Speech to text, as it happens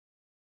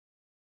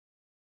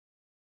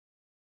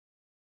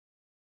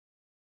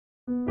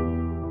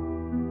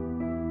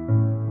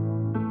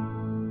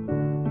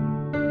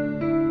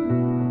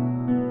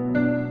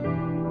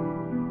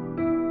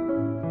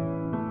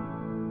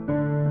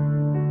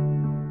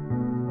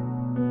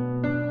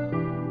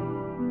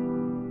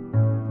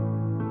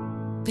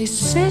They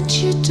said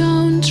you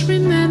don't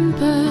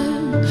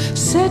remember,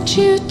 said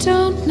you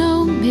don't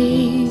know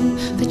me,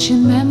 that your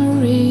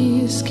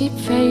memories keep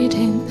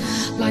fading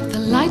like the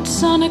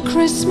lights on a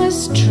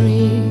Christmas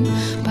tree.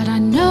 But I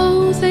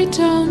know they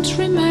don't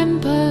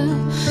remember,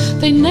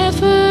 they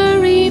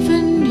never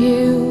even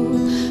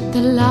knew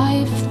the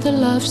life, the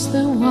loves,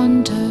 the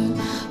wonder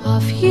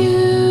of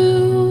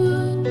you,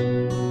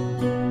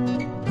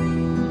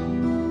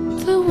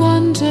 the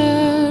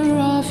wonder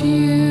of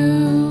you.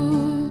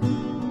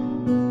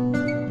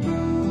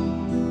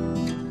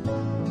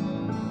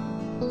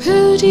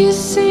 Who do you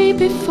see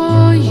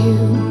before you?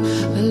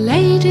 A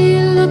lady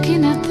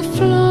looking at the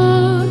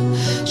floor.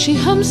 She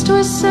hums to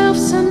herself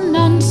some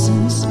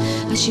nonsense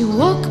as you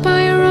walk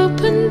by her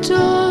open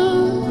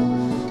door.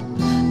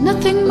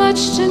 Nothing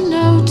much to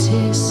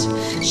notice,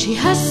 she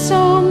has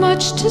so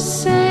much to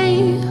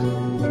say.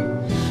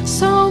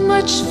 So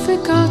much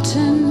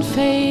forgotten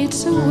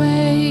fades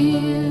away.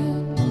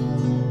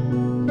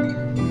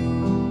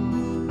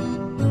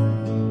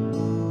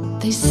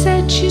 They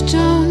said you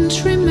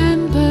don't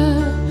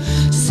remember,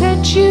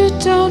 said you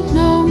don't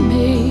know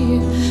me,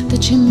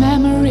 that your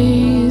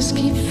memories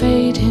keep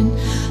fading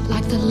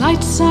like the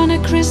lights on a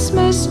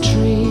Christmas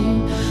tree.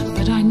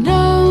 But I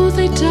know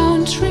they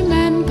don't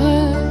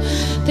remember,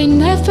 they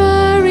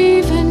never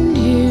even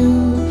knew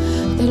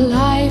the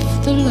life,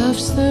 the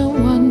loves, the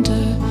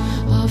wonder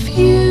of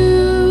you,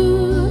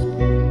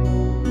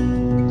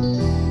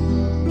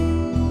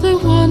 the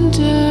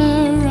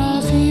wonder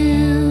of you.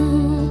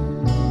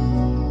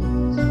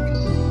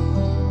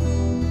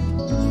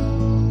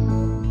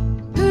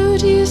 Who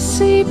do you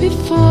see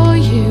before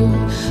you?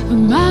 A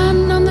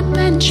man on the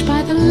bench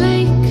by the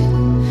lake.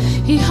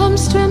 He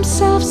hums to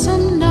himself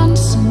some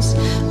nonsense,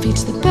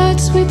 feeds the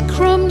birds with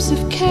crumbs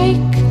of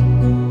cake.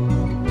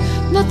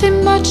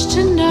 Nothing much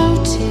to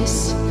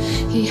notice,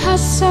 he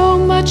has so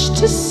much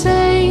to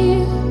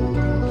say.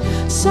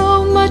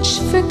 So much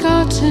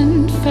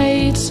forgotten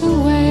fades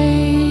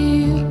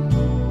away.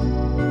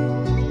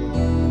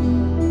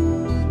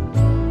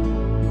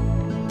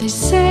 They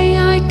say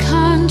I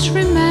can't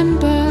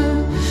remember,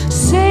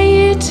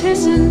 say it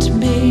isn't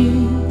me.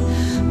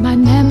 My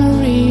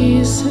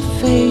memories have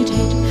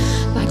faded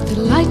like the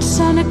lights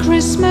on a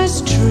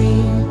Christmas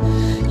tree.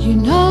 You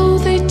know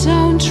they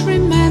don't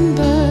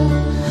remember,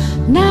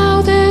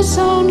 now there's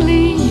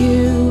only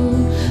you,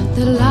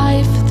 the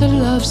life, the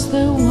loves,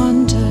 the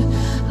wonder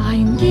I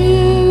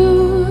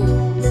knew,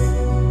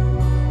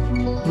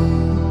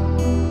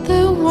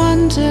 the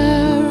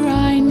wonder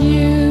I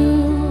knew.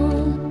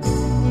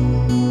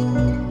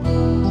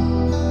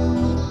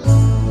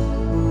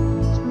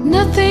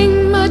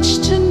 Nothing much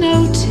to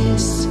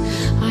notice,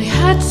 I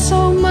had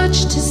so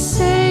much to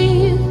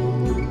say.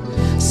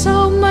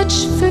 So much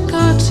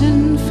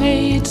forgotten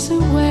fades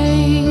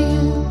away,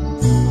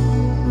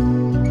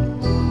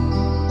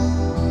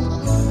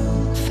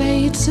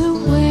 fades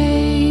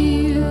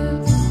away,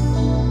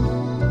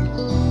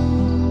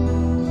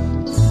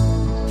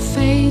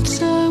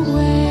 fades away.